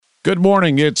Good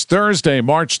morning. It's Thursday,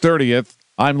 March 30th.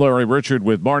 I'm Larry Richard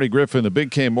with Marty Griffin, the Big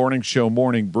K Morning Show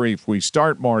Morning Brief. We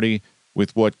start, Marty,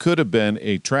 with what could have been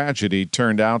a tragedy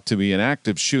turned out to be an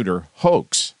active shooter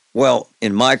hoax. Well,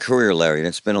 in my career, Larry, and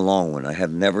it's been a long one, I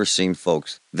have never seen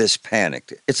folks this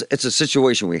panicked. It's a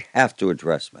situation we have to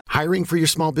address, man. Hiring for your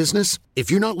small business? If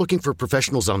you're not looking for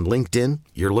professionals on LinkedIn,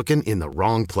 you're looking in the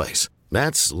wrong place.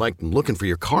 That's like looking for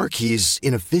your car keys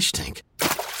in a fish tank.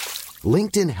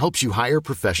 LinkedIn helps you hire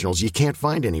professionals you can't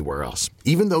find anywhere else,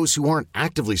 even those who aren't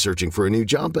actively searching for a new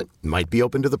job but might be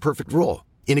open to the perfect role.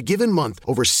 In a given month,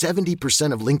 over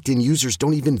 70% of LinkedIn users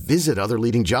don't even visit other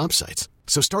leading job sites.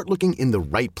 So start looking in the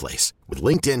right place. With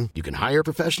LinkedIn, you can hire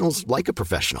professionals like a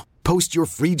professional. Post your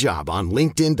free job on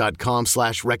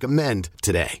linkedin.com/recommend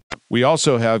today. We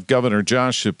also have Governor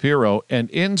Josh Shapiro and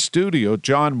in studio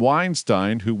John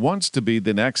Weinstein, who wants to be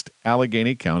the next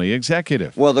Allegheny County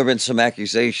executive. Well, there have been some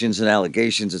accusations and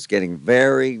allegations. It's getting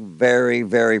very, very,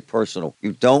 very personal.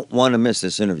 You don't want to miss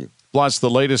this interview. Plus the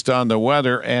latest on the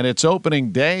weather, and it's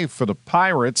opening day for the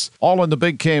Pirates. All in the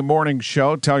Big K Morning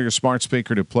Show. Tell your smart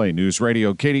speaker to play News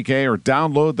Radio KDKA or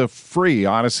download the free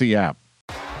Odyssey app.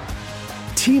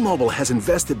 T-Mobile has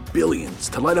invested billions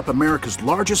to light up America's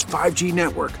largest 5G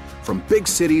network, from big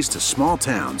cities to small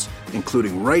towns,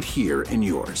 including right here in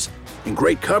yours. And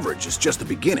great coverage is just the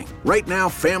beginning. Right now,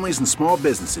 families and small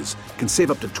businesses can save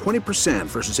up to 20%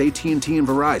 versus AT&T and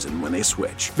Verizon when they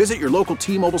switch. Visit your local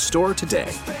T-Mobile store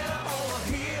today.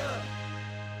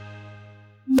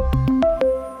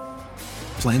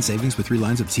 Plan savings with 3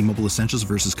 lines of T-Mobile Essentials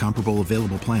versus comparable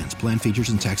available plans. Plan features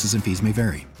and taxes and fees may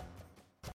vary.